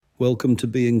Welcome to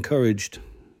Be Encouraged.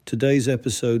 Today's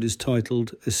episode is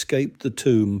titled Escape the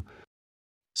Tomb.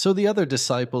 So the other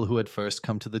disciple who had first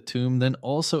come to the tomb then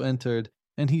also entered,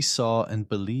 and he saw and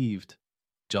believed.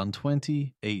 John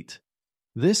 20:8.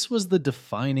 This was the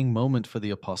defining moment for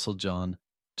the Apostle John.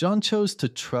 John chose to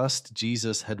trust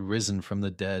Jesus had risen from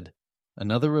the dead.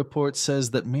 Another report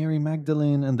says that Mary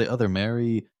Magdalene and the other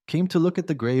Mary came to look at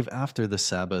the grave after the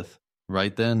Sabbath.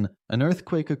 Right then, an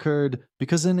earthquake occurred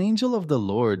because an angel of the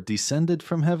Lord descended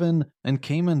from heaven and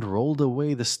came and rolled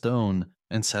away the stone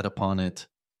and sat upon it.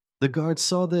 The guards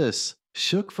saw this,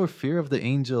 shook for fear of the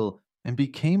angel, and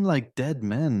became like dead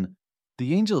men.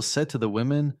 The angel said to the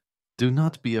women, "Do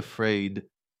not be afraid.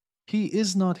 He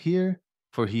is not here,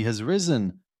 for he has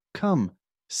risen. Come,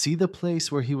 see the place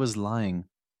where he was lying."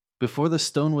 Before the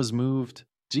stone was moved,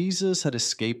 Jesus had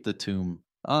escaped the tomb.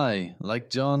 I, like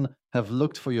John, have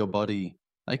looked for your body.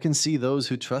 I can see those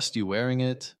who trust you wearing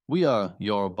it. We are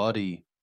your body.